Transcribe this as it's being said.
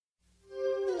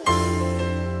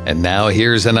And now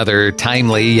here's another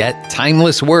timely yet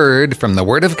timeless word from the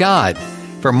Word of God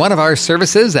from one of our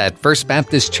services at First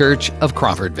Baptist Church of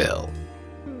Crawfordville.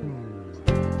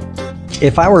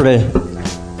 If I were to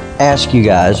ask you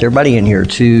guys, everybody in here,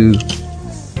 to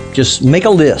just make a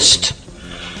list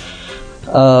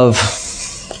of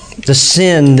the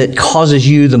sin that causes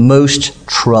you the most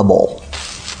trouble,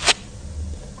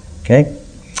 okay?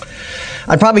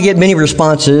 I'd probably get many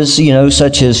responses,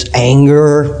 such as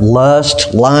anger,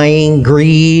 lust, lying,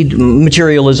 greed,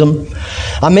 materialism.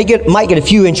 I might get a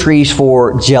few entries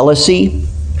for jealousy,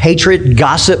 hatred,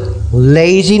 gossip,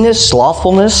 laziness,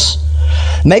 slothfulness.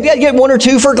 Maybe I'd get one or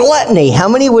two for gluttony. How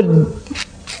many would...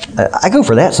 I go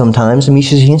for that sometimes. I mean,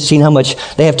 you've seen how much...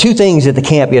 They have two things at the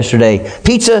camp yesterday.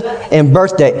 Pizza and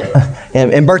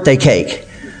birthday cake.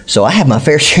 So I have my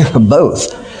fair share of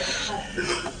both.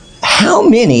 How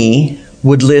many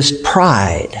would list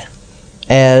pride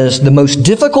as the most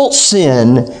difficult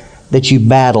sin that you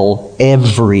battle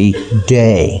every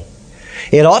day?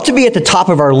 It ought to be at the top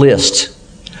of our list,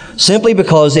 simply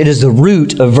because it is the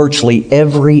root of virtually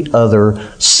every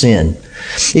other sin.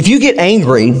 If you get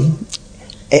angry,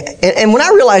 and when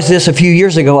I realized this a few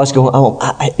years ago, I was going,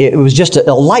 it was just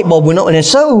a light bulb went on, and it's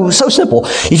so simple.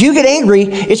 If you get angry,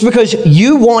 it's because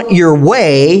you want your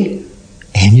way,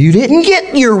 and you didn't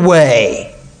get your way.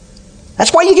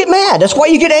 That's why you get mad. That's why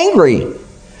you get angry.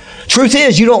 Truth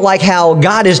is, you don't like how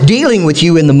God is dealing with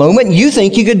you in the moment, and you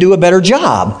think you could do a better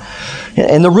job.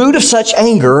 And the root of such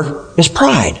anger is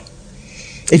pride.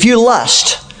 If you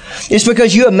lust, it's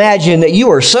because you imagine that you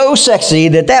are so sexy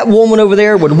that woman over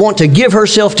there would want to give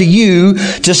herself to you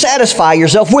to satisfy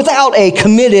yourself without a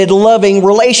committed, loving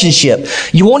relationship.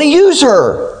 You want to use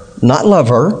her, not love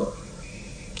her.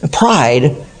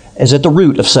 Pride is at the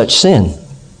root of such sin.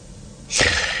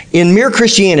 In Mere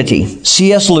Christianity,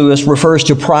 C.S. Lewis refers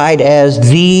to pride as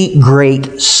the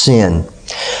great sin.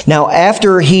 Now,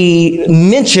 after he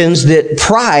mentions that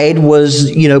pride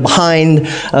was, behind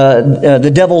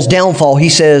the devil's downfall, he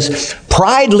says,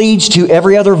 pride leads to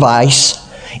every other vice.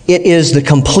 It is the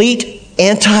complete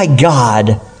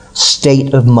anti-God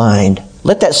state of mind.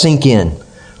 Let that sink in.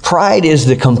 Pride is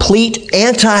the complete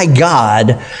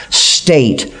anti-God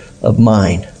state of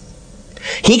mind.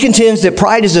 He contends that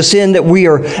pride is a sin that we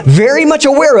are very much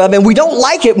aware of, and we don't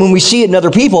like it when we see it in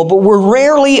other people, but we're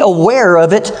rarely aware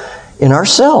of it in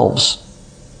ourselves.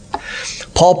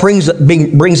 Paul brings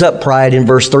up pride in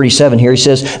verse 37 here. He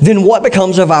says, then what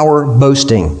becomes of our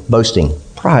boasting? Boasting,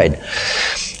 pride.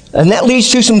 And that leads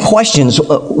to some questions.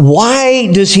 Why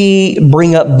does he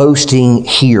bring up boasting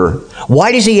here?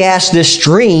 Why does he ask this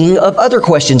string of other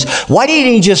questions? Why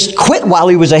didn't he just quit while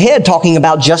he was ahead talking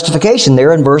about justification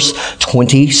there in verse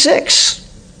 26?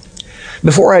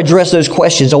 Before I address those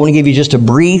questions, I want to give you just a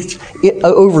brief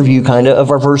overview of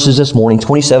our verses this morning,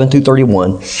 27 through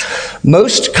 31.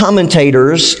 Most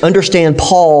commentators understand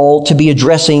Paul to be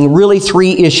addressing really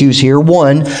three issues here.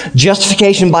 One,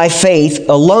 justification by faith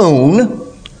alone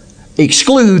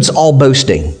excludes all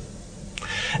boasting.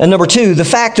 And number two, the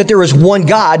fact that there is one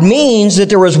God means that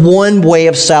there is one way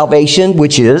of salvation,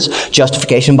 which is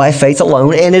justification by faith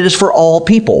alone, and it is for all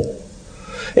people.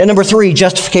 And number three,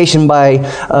 justification by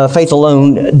faith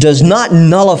alone does not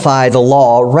nullify the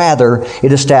law, rather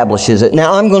it establishes it.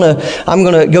 Now I'm going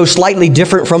to go slightly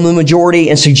different from the majority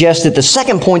and suggest that the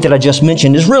second point that I just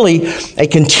mentioned is really a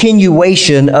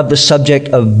continuation of the subject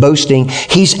of boasting.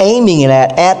 He's aiming it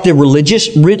at the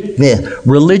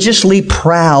religiously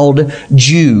proud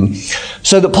Jew.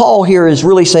 So that Paul here is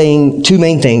really saying two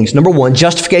main things. Number one,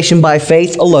 justification by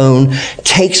faith alone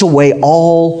takes away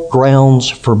all grounds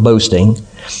for boasting.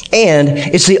 And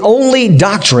it's the only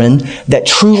doctrine that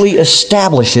truly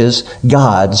establishes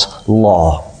God's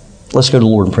law. Let's go to the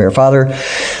Lord in prayer. Father,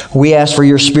 we ask for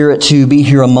your Spirit to be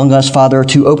here among us, Father,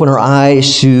 to open our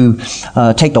eyes, to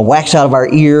take the wax out of our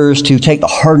ears, to take the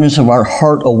hardness of our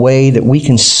heart away, that we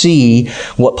can see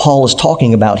what Paul is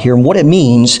talking about here and what it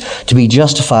means to be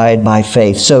justified by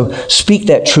faith. So speak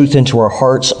that truth into our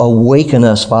hearts. Awaken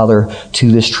us, Father,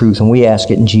 to this truth. And we ask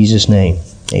it in Jesus' name.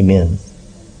 Amen.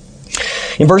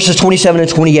 In verses 27 and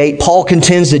 28, Paul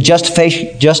contends that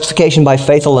justification by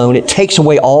faith alone, it takes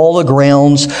away all the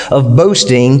grounds of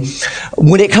boasting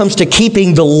when it comes to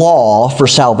keeping the law for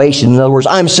salvation. In other words,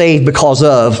 I'm saved because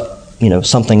of,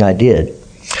 something I did.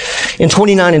 In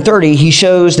 29 and 30, he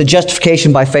shows that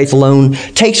justification by faith alone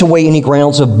takes away any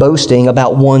grounds of boasting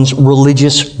about one's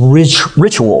religious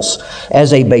rituals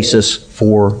as a basis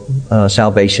for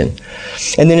salvation.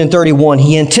 And then in 31,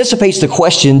 he anticipates the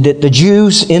question that the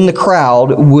Jews in the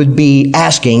crowd would be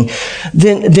asking,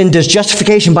 then does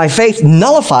justification by faith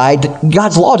nullify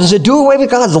God's law? Does it do away with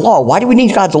God's law? Why do we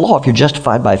need God's law if you're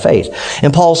justified by faith?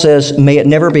 And Paul says, may it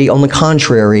never be. On the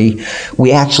contrary,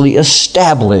 we actually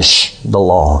establish the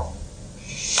law.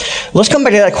 Let's come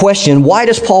back to that question. Why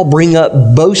does Paul bring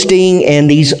up boasting and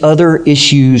these other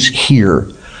issues here?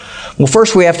 Well,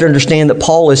 first we have to understand that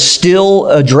Paul is still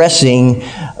addressing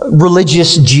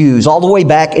religious Jews. All the way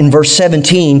back in verse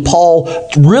 17, Paul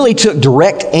really took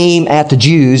direct aim at the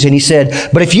Jews, and he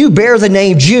said, but if you bear the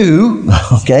name Jew,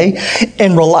 okay,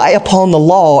 and rely upon the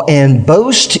law and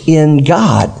boast in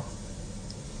God.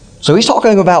 So he's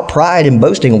talking about pride and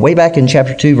boasting way back in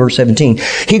chapter 2, verse 17.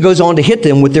 He goes on to hit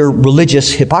them with their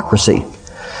religious hypocrisy.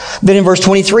 Then in verse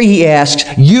 23, he asks,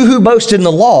 you who boast in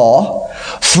the law,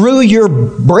 through your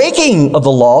breaking of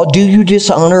the law, do you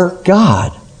dishonor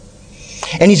God?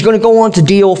 And he's going to go on to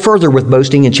deal further with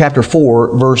boasting in chapter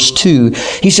 4, verse 2.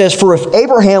 He says, for if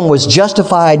Abraham was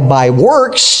justified by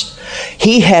works,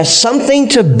 he has something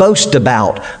to boast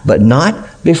about, but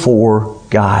not before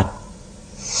God.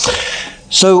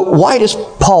 So why does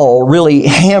Paul really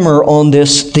hammer on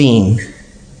this theme?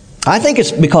 I think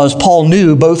it's because Paul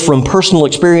knew, both from personal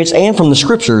experience and from the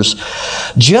Scriptures,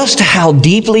 just how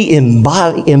deeply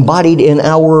embodied in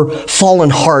our fallen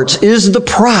hearts is the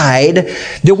pride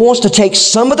that wants to take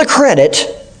some of the credit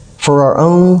for our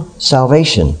own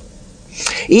salvation.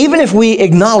 Even if we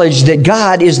acknowledge that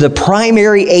God is the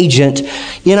primary agent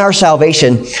in our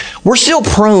salvation, we're still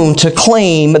prone to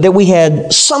claim that we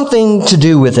had something to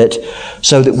do with it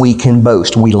so that we can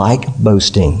boast. We like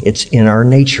boasting. It's in our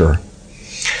nature.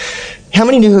 How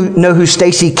many know who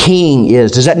Stacey King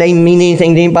is? Does that name mean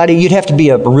anything to anybody? You'd have to be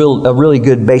a really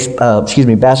good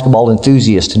basketball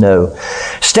enthusiast to know.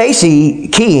 Stacey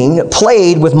King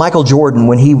played with Michael Jordan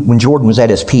when Jordan was at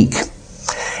his peak.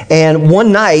 And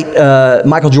one night,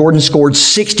 Michael Jordan scored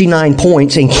 69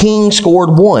 points and King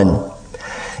scored 1.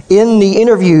 In the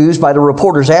interviews by the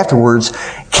reporters afterwards,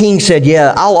 King said,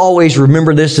 yeah, I'll always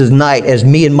remember this night as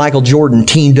me and Michael Jordan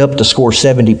teamed up to score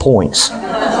 70 points.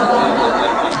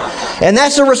 And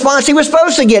that's the response he was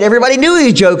supposed to get. Everybody knew he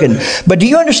was joking. But do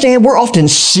you understand, we're often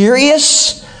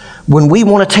serious when we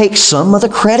want to take some of the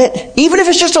credit, even if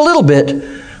it's just a little bit,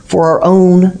 for our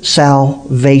own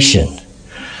salvation.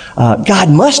 God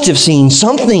must have seen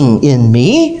something in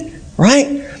me,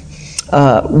 right?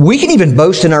 We can even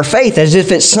boast in our faith as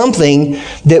if it's something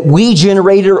that we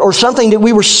generated or something that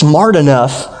we were smart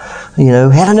enough,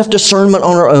 had enough discernment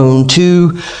on our own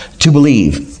to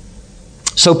believe.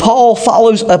 So Paul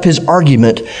follows up his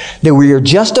argument that we are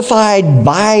justified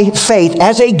by faith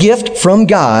as a gift from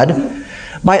God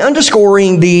by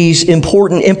underscoring these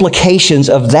important implications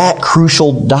of that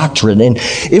crucial doctrine. And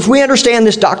if we understand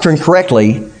this doctrine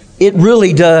correctly, it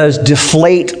really does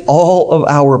deflate all of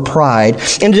our pride,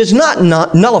 and it does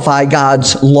not nullify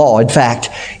God's law. In fact,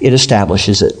 it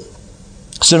establishes it.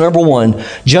 So number one,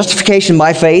 justification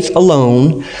by faith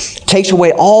alone takes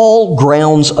away all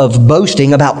grounds of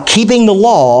boasting about keeping the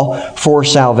law for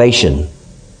salvation.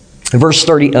 In verse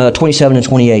 27 and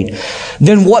 28,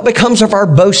 then what becomes of our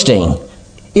boasting?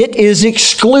 It is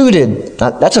excluded.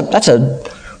 That's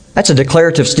a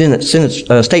declarative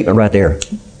statement right there.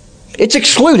 It's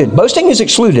excluded. Boasting is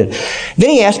excluded. Then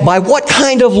he asks, by what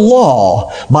kind of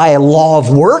law? By a law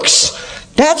of works?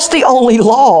 That's the only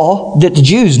law that the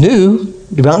Jews knew,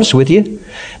 to be honest with you.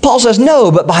 Paul says, no,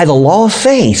 but by the law of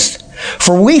faith.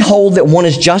 For we hold that one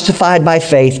is justified by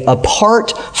faith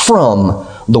apart from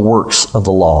the works of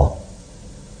the law.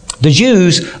 The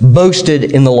Jews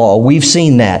boasted in the law. We've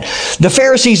seen that. The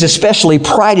Pharisees especially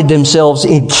prided themselves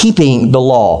in keeping the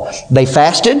law. They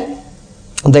fasted.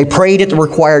 They prayed at the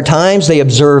required times. They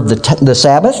observed the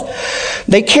Sabbath.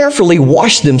 They carefully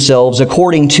washed themselves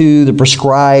according to the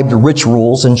prescribed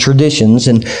rituals and traditions,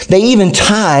 and they even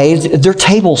tithed their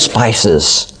table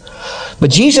spices. But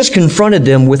Jesus confronted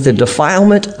them with the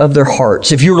defilement of their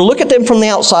hearts. If you were to look at them from the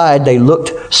outside, they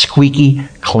looked squeaky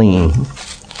clean.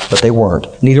 But they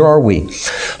weren't. Neither are we.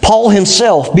 Paul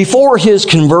himself, before his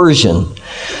conversion,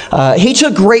 he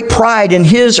took great pride in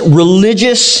his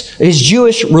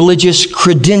Jewish religious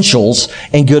credentials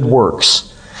and good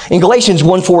works. In Galatians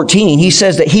 1:14, he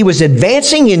says that he was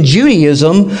advancing in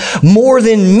Judaism more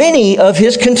than many of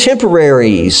his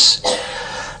contemporaries.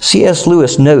 C.S.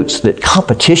 Lewis notes that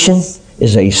competition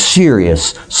is a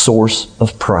serious source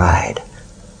of pride.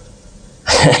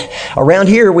 Around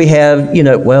here we have,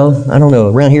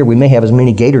 around here we may have as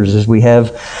many Gators as we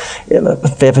have,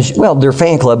 their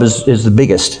fan club is the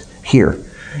biggest here.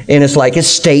 And it's like, it's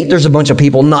state. There's a bunch of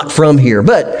people not from here.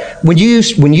 But when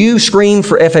you scream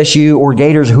for FSU or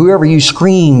Gators, whoever you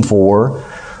scream for,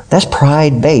 that's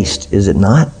pride-based, is it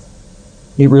not?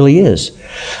 It really is.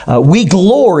 We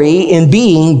glory in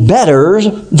being better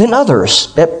than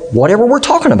others at whatever we're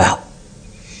talking about.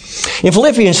 In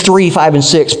Philippians 3, 5, and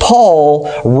 6, Paul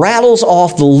rattles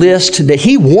off the list that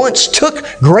he once took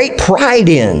great pride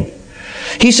in.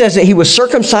 He says that he was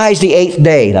circumcised the 8th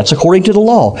day. That's according to the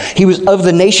law. He was of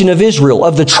the nation of Israel,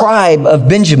 of the tribe of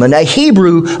Benjamin, a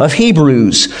Hebrew of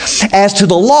Hebrews. As to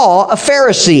the law, a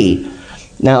Pharisee.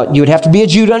 Now, you would have to be a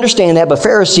Jew to understand that, but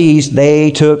Pharisees,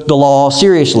 they took the law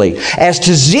seriously. As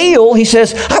to zeal, he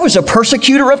says, I was a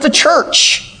persecutor of the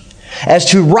church. As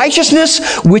to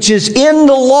righteousness, which is in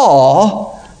the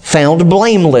law, found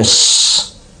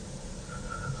blameless.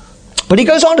 But he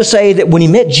goes on to say that when he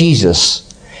met Jesus,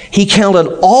 he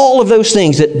counted all of those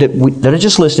things that I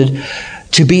just listed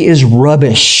to be as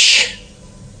rubbish.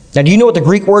 Now, do you know what the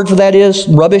Greek word for that is?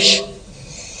 Rubbish?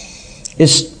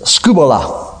 It's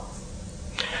skubala.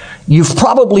 You've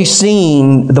probably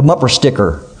seen the bumper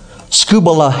sticker,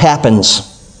 Skubala happens.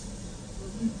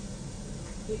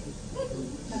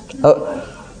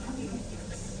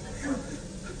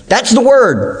 That's the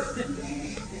word.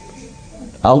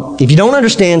 If you don't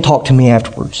understand, talk to me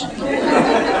afterwards.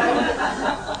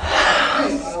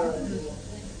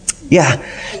 Yeah.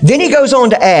 Then he goes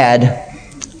on to add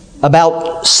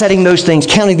about setting those things,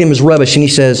 counting them as rubbish, and he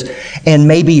says, and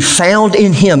may be found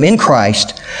in Him, in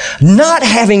Christ, not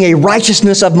having a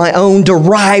righteousness of my own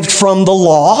derived from the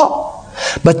law,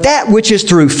 but that which is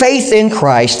through faith in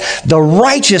Christ, the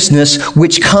righteousness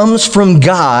which comes from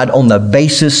God on the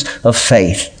basis of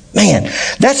faith. Man,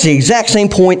 that's the exact same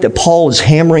point that Paul is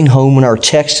hammering home in our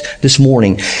text this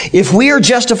morning. If we are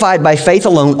justified by faith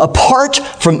alone, apart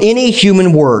from any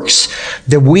human works,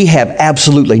 then we have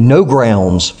absolutely no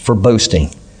grounds for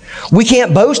boasting. We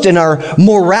can't boast in our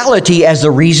morality as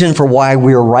the reason for why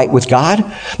we are right with God,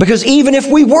 because even if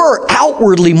we were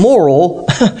outwardly moral,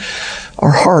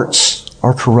 our hearts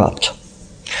are corrupt.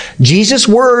 Jesus'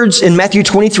 words in Matthew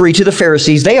 23 to the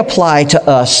Pharisees, they apply to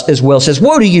us as well. It says,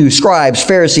 woe to you, scribes,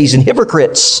 Pharisees, and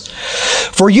hypocrites,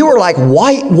 for you are like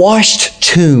whitewashed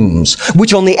tombs,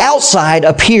 which on the outside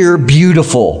appear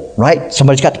beautiful, right?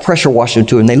 Somebody's got the pressure washed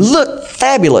into them. They look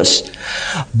fabulous.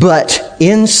 But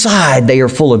inside they are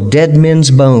full of dead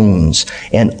men's bones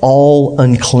and all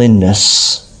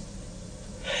uncleanness.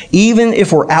 Even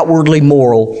if we're outwardly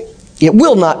moral, it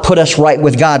will not put us right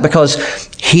with God because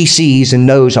He sees and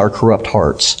knows our corrupt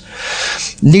hearts.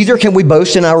 Neither can we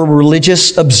boast in our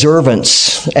religious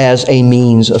observance as a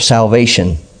means of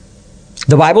salvation.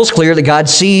 The Bible is clear that God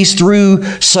sees through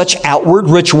such outward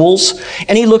rituals,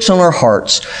 and He looks on our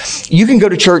hearts. You can go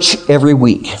to church every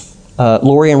week.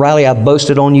 Lori and Riley, I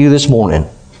boasted on you this morning.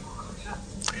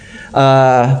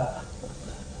 Donna,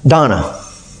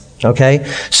 okay,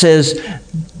 says,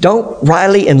 don't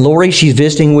Riley and Lori, she's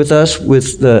visiting with us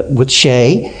with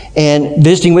Shay, and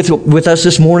visiting with us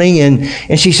this morning,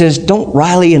 and she says, don't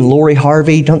Riley and Lori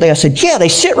Harvey, don't they? I said, yeah, they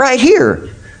sit right here.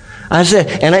 I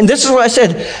said, and this is what I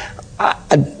said,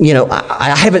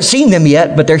 I haven't seen them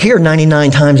yet, but they're here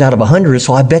 99 times out of 100,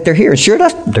 so I bet they're here. And sure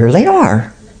enough, there they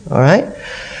are. All right?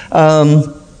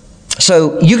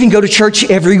 So you can go to church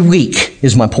every week,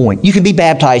 is my point. You can be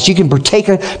baptized. You can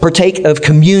partake of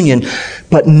communion.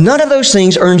 But none of those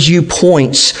things earns you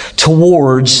points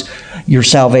towards your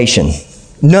salvation.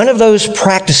 None of those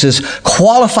practices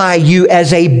qualify you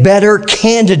as a better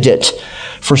candidate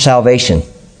for salvation.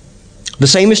 The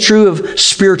same is true of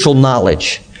spiritual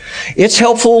knowledge. It's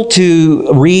helpful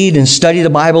to read and study the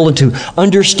Bible and to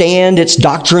understand its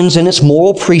doctrines and its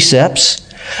moral precepts.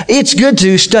 It's good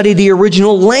to study the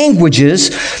original languages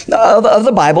of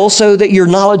the Bible so that your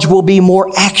knowledge will be more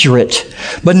accurate.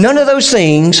 But none of those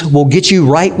things will get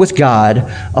you right with God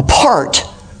apart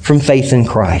from faith in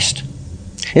Christ.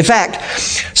 In fact,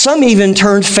 some even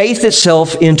turn faith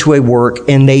itself into a work,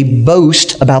 and they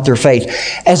boast about their faith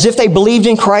as if they believed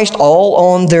in Christ all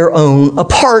on their own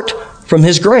apart from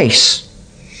His grace.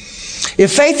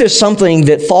 If faith is something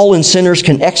that fallen sinners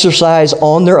can exercise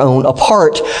on their own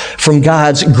apart from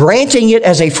God's granting it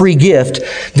as a free gift,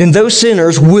 then those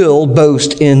sinners will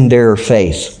boast in their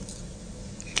faith.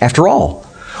 After all,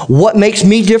 what makes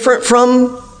me different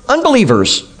from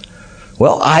unbelievers?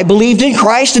 Well, I believed in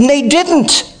Christ and they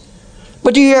didn't.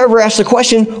 But do you ever ask the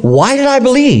question, why did I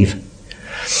believe?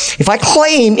 If I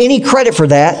claim any credit for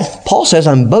that, Paul says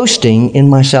I'm boasting in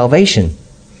my salvation.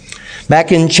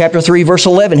 Back in chapter 3, verse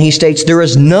 11, he states, there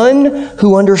is none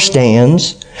who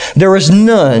understands. There is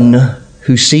none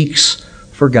who seeks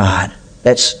for God.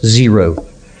 That's zero.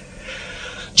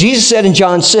 Jesus said in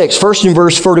John 6, first in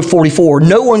verse 44,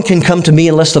 "No one can come to me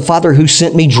unless the Father who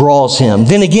sent me draws him."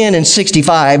 Then again in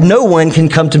 65, "No one can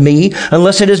come to me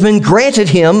unless it has been granted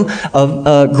him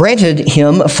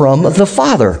from the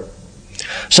Father."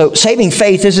 So saving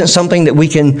faith isn't something that we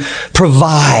can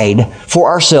provide for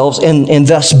ourselves and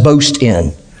thus boast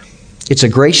in. It's a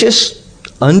gracious,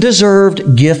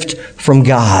 undeserved gift from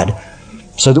God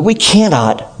so that we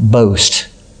cannot boast.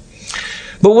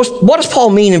 But what does Paul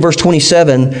mean in verse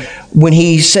 27 when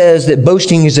he says that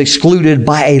boasting is excluded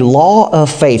by a law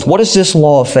of faith? What is this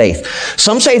law of faith?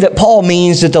 Some say that Paul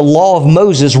means that the law of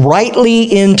Moses,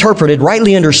 rightly interpreted,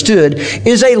 rightly understood,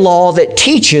 is a law that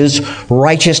teaches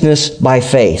righteousness by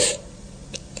faith.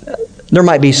 There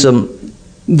might be some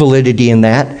validity in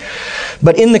that.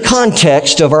 But in the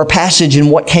context of our passage and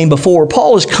what came before,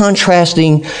 Paul is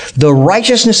contrasting the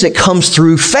righteousness that comes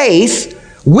through faith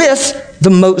with the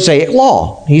Mosaic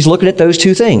law. He's looking at those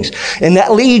two things. And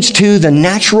that leads to the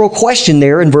natural question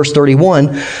there in verse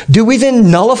 31. Do we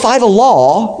then nullify the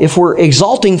law? If we're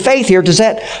exalting faith here, does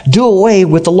that do away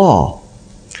with the law?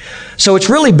 So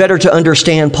it's really better to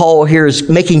understand Paul here is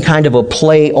making kind of a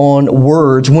play on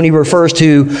words when he refers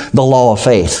to the law of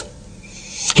faith.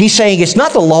 He's saying it's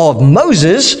not the law of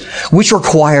Moses, which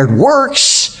required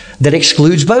works, that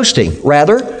excludes boasting.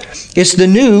 Rather, it's the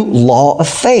new law of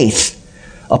faith,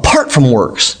 apart from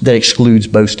works, that excludes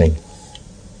boasting.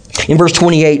 In verse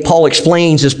 28, Paul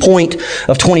explains his point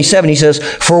of 27. He says,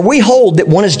 "For we hold that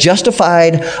one is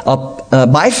justified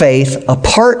by faith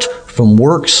apart from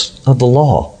works of the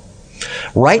law."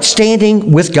 Right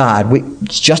standing with God,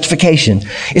 it's justification.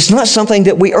 It's not something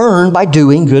that we earn by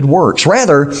doing good works.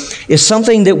 Rather, it's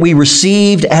something that we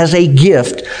received as a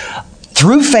gift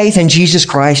through faith in Jesus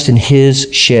Christ and His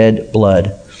shed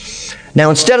blood. Now,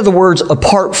 instead of the words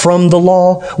apart from the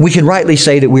law, we can rightly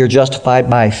say that we are justified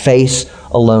by faith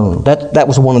alone. That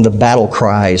was one of the battle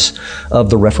cries of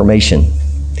the Reformation.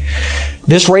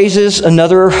 This raises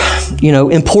another,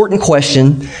 important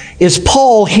question. Is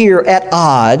Paul here at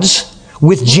odds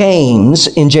with James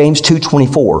in James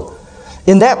 2:24?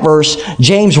 In that verse,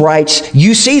 James writes,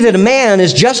 "You see that a man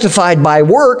is justified by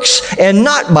works and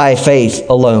not by faith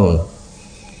alone."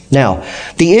 Now,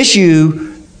 the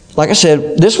issue, like I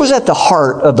said, this was at the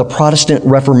heart of the Protestant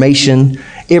Reformation.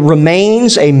 It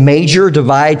remains a major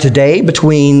divide today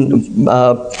between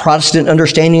Protestant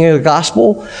understanding of the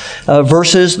gospel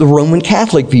versus the Roman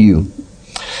Catholic view.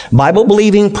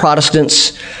 Bible-believing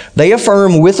Protestants, they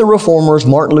affirm with the Reformers,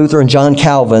 Martin Luther and John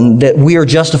Calvin, that we are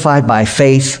justified by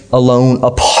faith alone,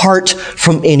 apart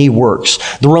from any works.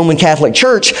 The Roman Catholic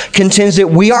Church contends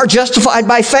that we are justified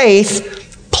by faith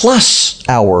plus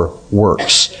our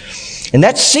works. And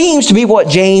that seems to be what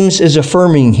James is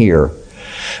affirming here.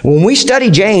 When we study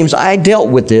James, I dealt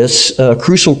with this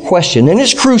crucial question. And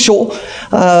it's crucial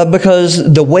because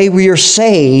the way we are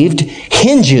saved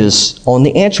hinges on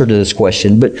the answer to this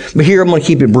question. But here I'm going to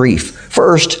keep it brief.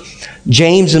 First,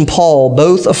 James and Paul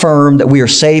both affirm that we are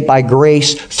saved by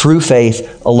grace through faith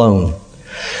alone.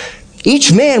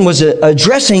 Each man was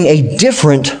addressing a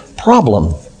different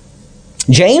problem.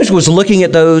 James was looking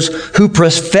at those who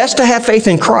professed to have faith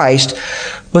in Christ,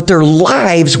 but their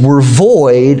lives were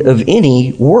void of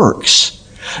any works.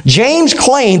 James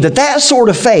claimed that that sort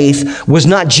of faith was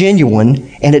not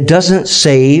genuine, and it doesn't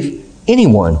save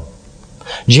anyone.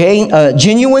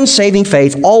 Genuine saving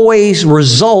faith always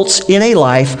results in a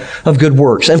life of good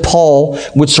works, and Paul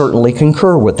would certainly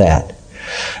concur with that.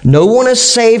 No one is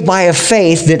saved by a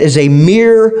faith that is a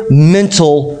mere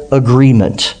mental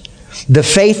agreement. The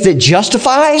faith that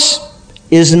justifies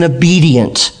is an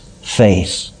obedient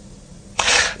faith.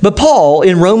 But Paul,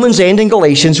 in Romans and in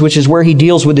Galatians, which is where he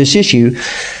deals with this issue,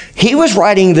 he was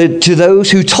writing to those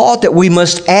who taught that we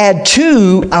must add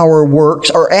to our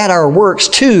works, or add our works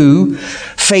to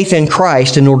faith in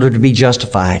Christ in order to be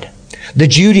justified. The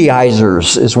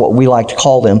Judaizers is what we like to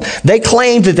call them. They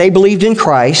claimed that they believed in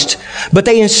Christ, but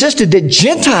they insisted that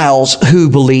Gentiles who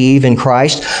believe in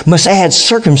Christ must add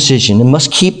circumcision and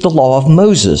must keep the law of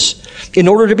Moses in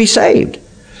order to be saved.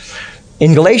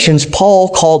 In Galatians, Paul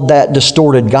called that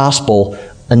distorted gospel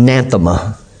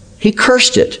anathema. He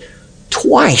cursed it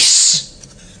twice.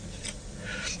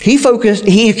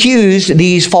 He accused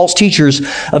these false teachers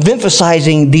of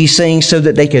emphasizing these things so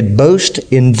that they could boast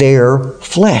in their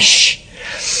flesh.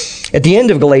 At the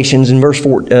end of Galatians, in verse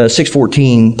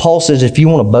 6:14, Paul says, if you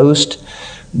want to boast,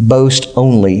 boast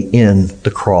only in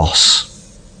the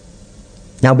cross.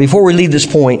 Now, before we leave this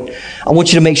point, I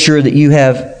want you to make sure that you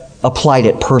have applied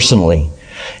it personally.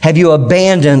 Have you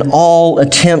abandoned all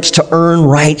attempts to earn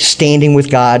right standing with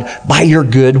God by your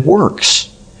good works?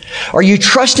 Are you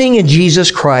trusting in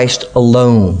Jesus Christ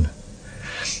alone?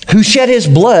 who shed his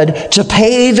blood to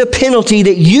pay the penalty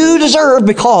that you deserve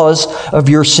because of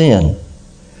your sin.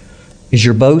 Is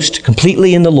your boast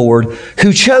completely in the Lord,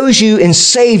 who chose you and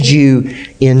saved you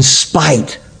in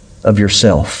spite of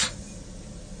yourself?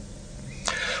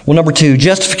 Well, number 2,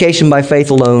 justification by faith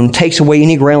alone takes away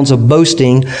any grounds of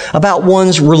boasting about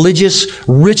one's religious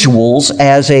rituals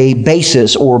as a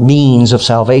basis or means of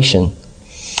salvation.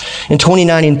 In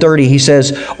 29 and 30, he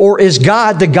says, "Or is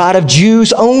God the God of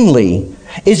Jews only?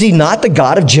 Is he not the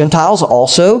God of Gentiles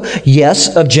also?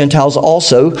 Yes, of Gentiles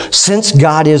also, since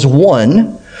God is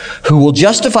one, who will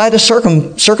justify the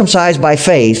circumcised by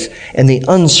faith and the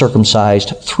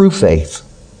uncircumcised through faith."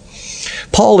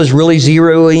 Paul is really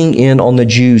zeroing in on the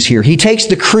Jews here. He takes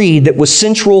the creed that was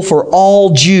central for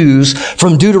all Jews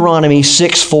from Deuteronomy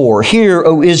 6:4. "Hear,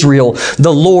 O Israel,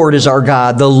 the Lord is our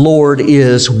God, the Lord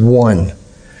is one."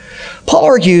 Paul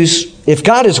argues if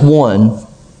God is one,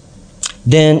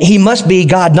 then he must be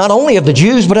God not only of the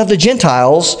Jews, but of the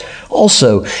Gentiles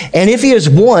also. And if he is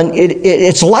one,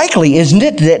 it's likely, isn't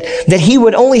it, that he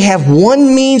would only have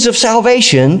one means of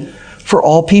salvation for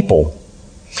all people.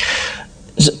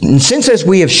 Since, as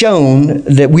we have shown,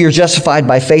 that we are justified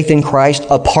by faith in Christ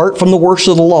apart from the works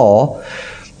of the law,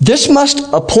 this must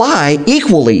apply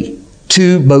equally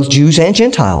to both Jews and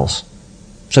Gentiles.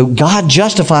 So God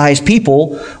justifies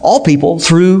people, all people,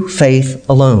 through faith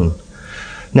alone.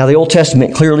 Now, the Old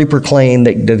Testament clearly proclaimed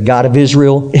that the God of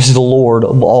Israel is the Lord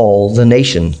of all the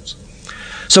nations.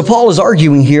 So Paul is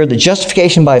arguing here that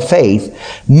justification by faith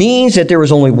means that there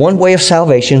is only one way of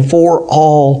salvation for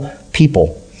all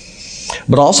people.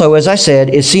 But also, as I said,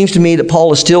 it seems to me that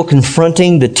Paul is still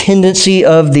confronting the tendency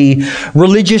of the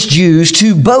religious Jews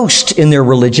to boast in their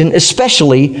religion,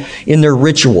 especially in their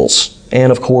rituals. And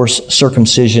of course,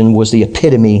 circumcision was the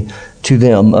epitome to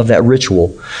them of that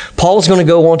ritual. Paul is going to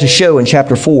go on to show in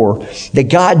chapter 4 that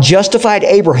God justified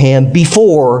Abraham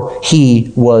before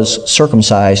he was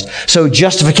circumcised. So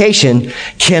justification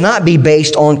cannot be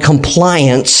based on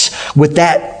compliance with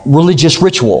that religious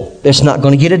ritual. It's not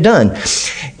going to get it done.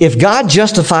 If God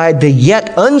justified the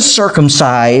yet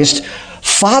uncircumcised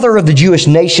father of the Jewish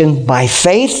nation by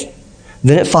faith,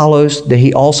 then it follows that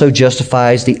he also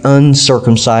justifies the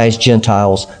uncircumcised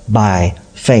Gentiles by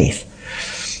faith.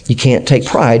 You can't take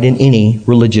pride in any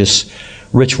religious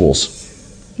rituals.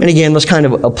 And again, let's kind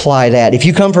of apply that. If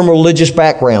you come from a religious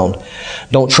background,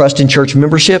 don't trust in church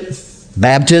membership,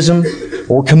 baptism,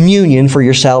 or communion for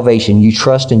your salvation. You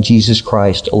trust in Jesus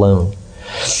Christ alone.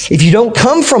 If you don't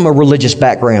come from a religious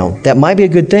background, that might be a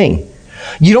good thing.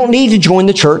 You don't need to join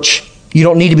the church. You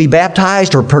don't need to be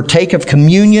baptized or partake of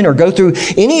communion or go through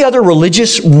any other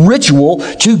religious ritual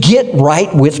to get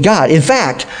right with God. In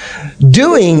fact,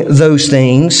 doing those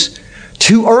things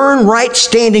to earn right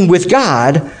standing with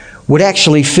God would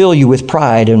actually fill you with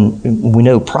pride, and we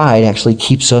know pride actually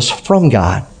keeps us from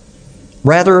God.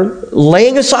 Rather,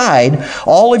 laying aside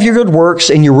all of your good works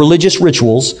and your religious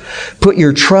rituals, put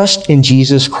your trust in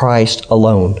Jesus Christ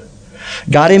alone.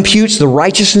 God imputes the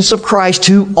righteousness of Christ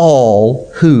to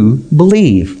all who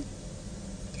believe.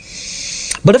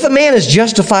 But if a man is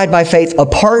justified by faith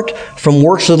apart from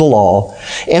works of the law,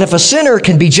 and if a sinner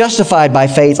can be justified by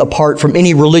faith apart from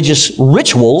any religious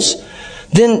rituals,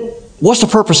 then what's the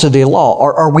purpose of the law?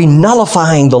 Are we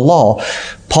nullifying the law?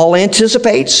 Paul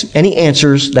anticipates and he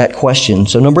answers that question.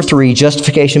 So number 3,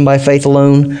 justification by faith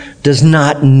alone does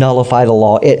not nullify the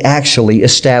law. It actually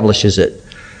establishes it.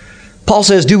 Paul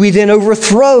says, do we then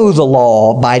overthrow the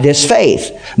law by this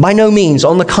faith? By no means.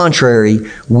 On the contrary,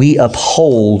 we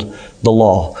uphold the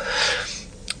law.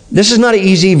 This is not an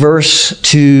easy verse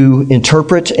to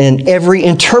interpret, and every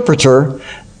interpreter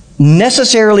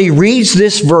necessarily reads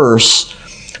this verse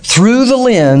through the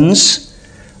lens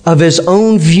of his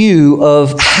own view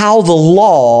of how the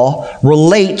law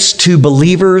relates to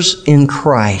believers in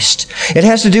Christ. It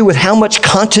has to do with how much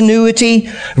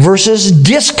continuity versus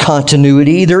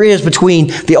discontinuity there is between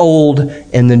the Old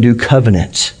and the New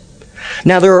Covenant.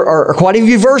 Now, there are quite a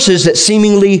few verses that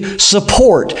seemingly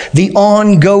support the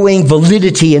ongoing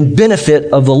validity and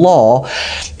benefit of the law.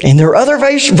 And there are other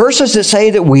verses that say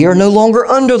that we are no longer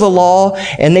under the law,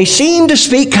 and they seem to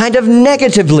speak kind of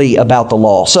negatively about the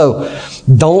law. So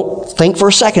don't think for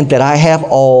a second that I have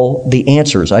all the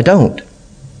answers. I don't.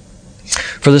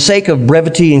 For the sake of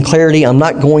brevity and clarity, I'm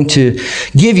not going to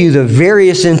give you the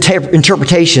various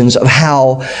interpretations of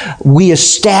how we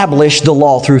establish the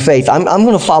law through faith. I'm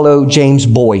going to follow James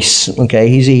Boyce. Okay,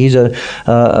 he's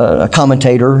a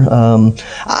commentator.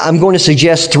 I'm going to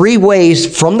suggest 3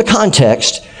 ways from the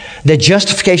context that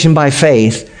justification by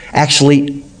faith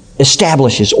actually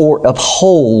establishes or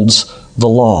upholds the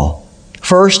law.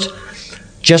 First,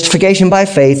 Justification by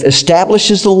faith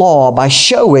establishes the law by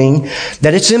showing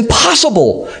that it's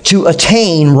impossible to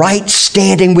attain right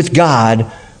standing with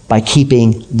God by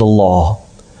keeping the law.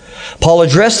 Paul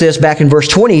addressed this back in verse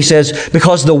 20. He says,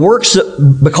 because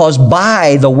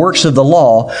by the works of the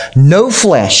law, no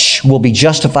flesh will be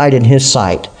justified in his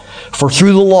sight. For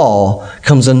through the law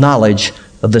comes a knowledge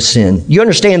of the sin. You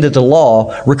understand that the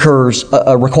law requires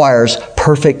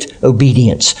perfect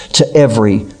obedience to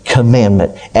every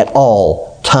commandment at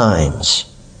all times.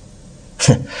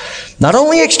 Not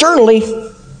only externally,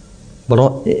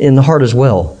 but in the heart as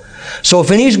well. So if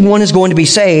anyone is going to be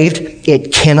saved,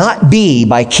 it cannot be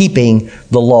by keeping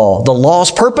the law. The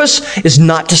law's purpose is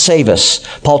not to save us.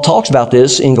 Paul talks about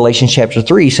this in Galatians chapter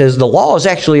 3. He says the law is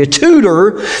actually a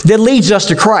tutor that leads us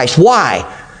to Christ. Why?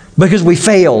 Because we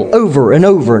fail over and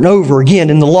over and over again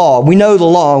in the law. We know the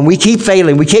law and we keep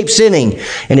failing. We keep sinning.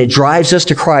 And it drives us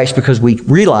to Christ because we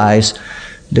realize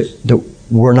that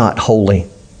we're not holy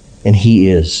and He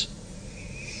is.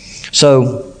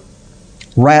 So,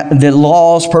 the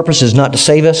law's purpose is not to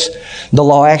save us. The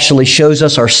law actually shows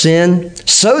us our sin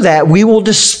so that we will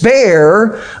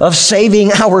despair of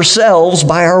saving ourselves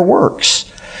by our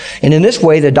works. And in this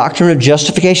way, the doctrine of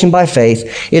justification by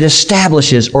faith, it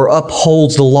establishes or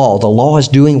upholds the law. The law is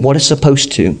doing what it's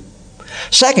supposed to.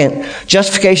 Second,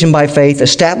 justification by faith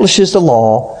establishes the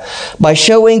law by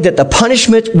showing that the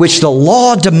punishment which the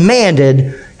law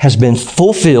demanded has been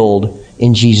fulfilled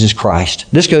in Jesus Christ.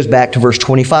 This goes back to verse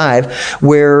 25,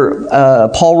 where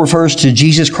Paul refers to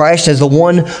Jesus Christ as the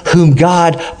one whom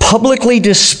God publicly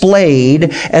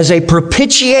displayed as a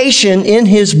propitiation in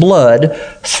His blood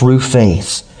through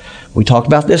faith. We talked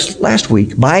about this last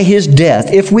week. By His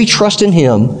death, if we trust in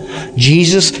Him,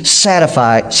 Jesus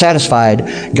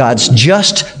satisfied God's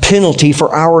just penalty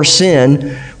for our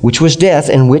sin, which was death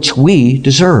and which we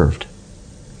deserved.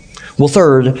 Well,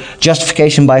 third,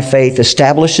 justification by faith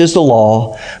establishes the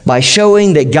law by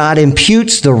showing that God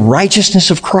imputes the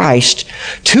righteousness of Christ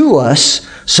to us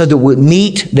so that we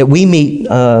meet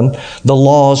the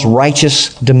law's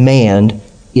righteous demand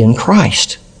in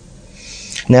Christ.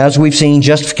 Now, as we've seen,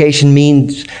 justification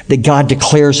means that God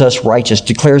declares us righteous,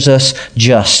 declares us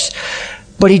just.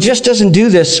 But He just doesn't do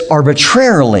this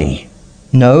arbitrarily.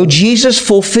 No, Jesus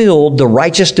fulfilled the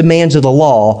righteous demands of the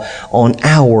law on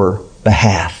our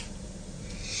behalf.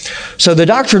 So the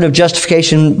doctrine of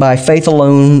justification by faith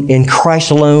alone, in Christ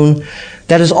alone,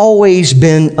 that has always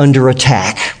been under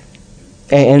attack.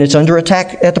 And it's under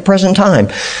attack at the present time.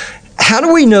 How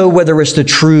do we know whether it's the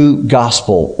true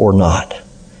gospel or not?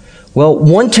 Well,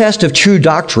 one test of true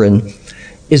doctrine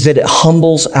is that it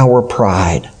humbles our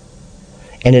pride.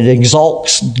 And it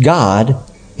exalts God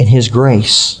in His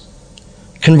grace.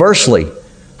 Conversely,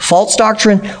 false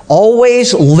doctrine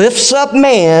always lifts up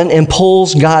man and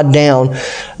pulls God down,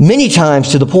 many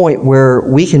times to the point where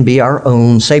we can be our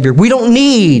own Savior. We don't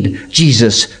need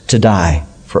Jesus to die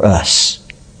for us.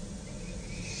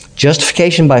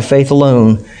 Justification by faith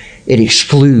alone, it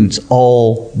excludes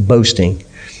all boasting,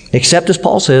 except, as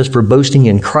Paul says, for boasting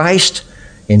in Christ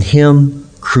and Him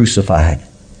crucified.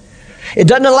 It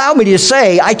doesn't allow me to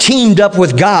say, I teamed up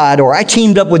with God or I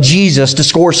teamed up with Jesus to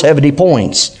score 70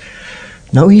 points.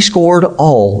 No, He scored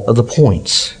all of the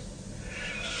points.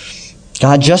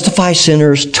 God justifies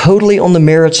sinners totally on the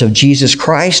merits of Jesus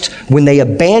Christ when they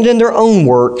abandon their own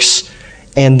works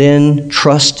and then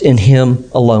trust in Him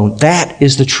alone. That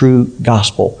is the true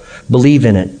gospel. Believe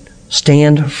in it,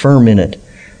 stand firm in it,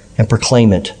 and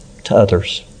proclaim it to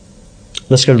others.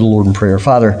 Let's go to the Lord in prayer.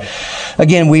 Father,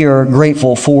 again, we are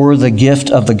grateful for the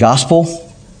gift of the gospel.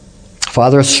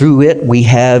 Father, through it we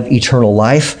have eternal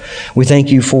life. We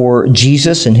thank You for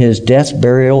Jesus and His death,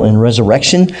 burial, and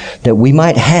resurrection, that we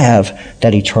might have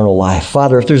that eternal life.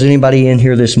 Father, if there's anybody in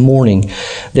here this morning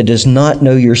that does not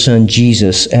know Your Son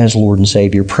Jesus as Lord and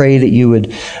Savior, pray that You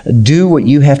would do what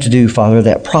You have to do, Father,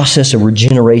 that process of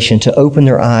regeneration, to open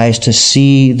their eyes to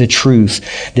see the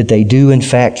truth that they do in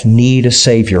fact need a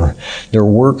Savior. Their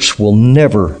works will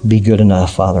never be good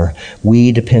enough, Father.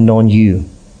 We depend on You.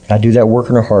 I do that work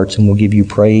in our hearts, and we'll give You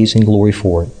praise and glory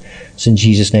for it. It's in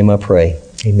Jesus' name I pray.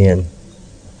 Amen.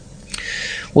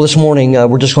 Well, this morning,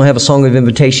 we're just going to have a song of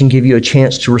invitation, give you a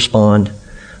chance to respond.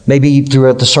 Maybe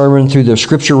throughout the sermon, through the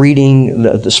scripture reading,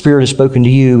 the Spirit has spoken to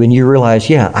you, and you realize,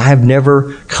 yeah, I have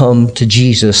never come to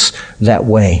Jesus that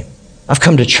way. I've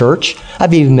come to church.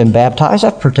 I've even been baptized.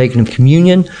 I've partaken of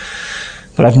communion.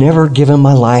 But I've never given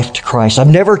my life to Christ. I've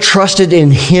never trusted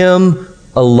in Him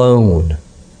alone.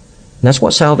 And that's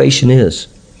what salvation is.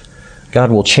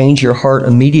 God will change your heart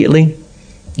immediately.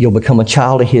 You'll become a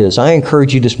child of His. I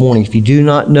encourage you this morning, if you do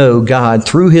not know God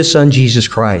through His Son Jesus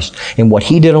Christ and what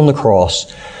He did on the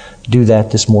cross, do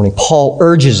that this morning. Paul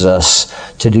urges us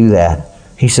to do that.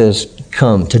 He says,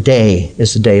 come, today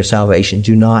is the day of salvation.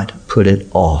 Do not put it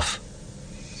off.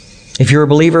 If you're a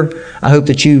believer, I hope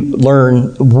that you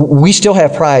learn, we still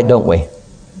have pride, don't we?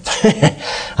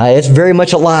 It's very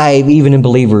much alive even in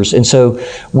believers. And so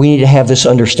we need to have this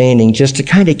understanding just to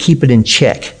kind of keep it in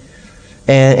check.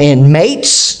 And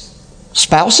mates,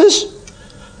 spouses,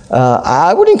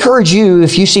 I would encourage you,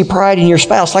 if you see pride in your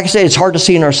spouse, like I said, it's hard to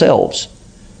see in ourselves.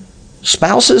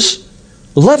 Spouses,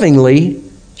 lovingly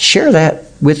share that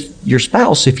with your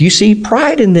spouse if you see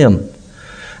pride in them.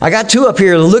 I got two up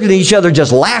here looking at each other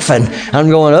just laughing. I'm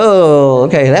going, oh,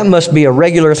 okay, that must be a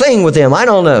regular thing with them. I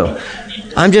don't know.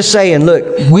 I'm just saying,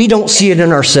 look, we don't see it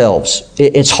in ourselves.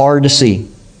 It's hard to see.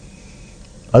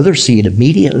 Others see it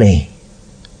immediately.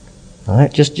 All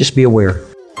right, just be aware.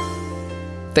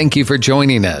 Thank you for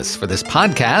joining us for this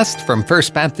podcast from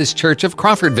First Baptist Church of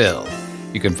Crawfordville.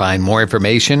 You can find more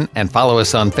information and follow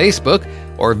us on Facebook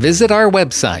or visit our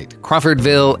website,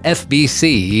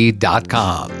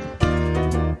 crawfordvillefbc.com.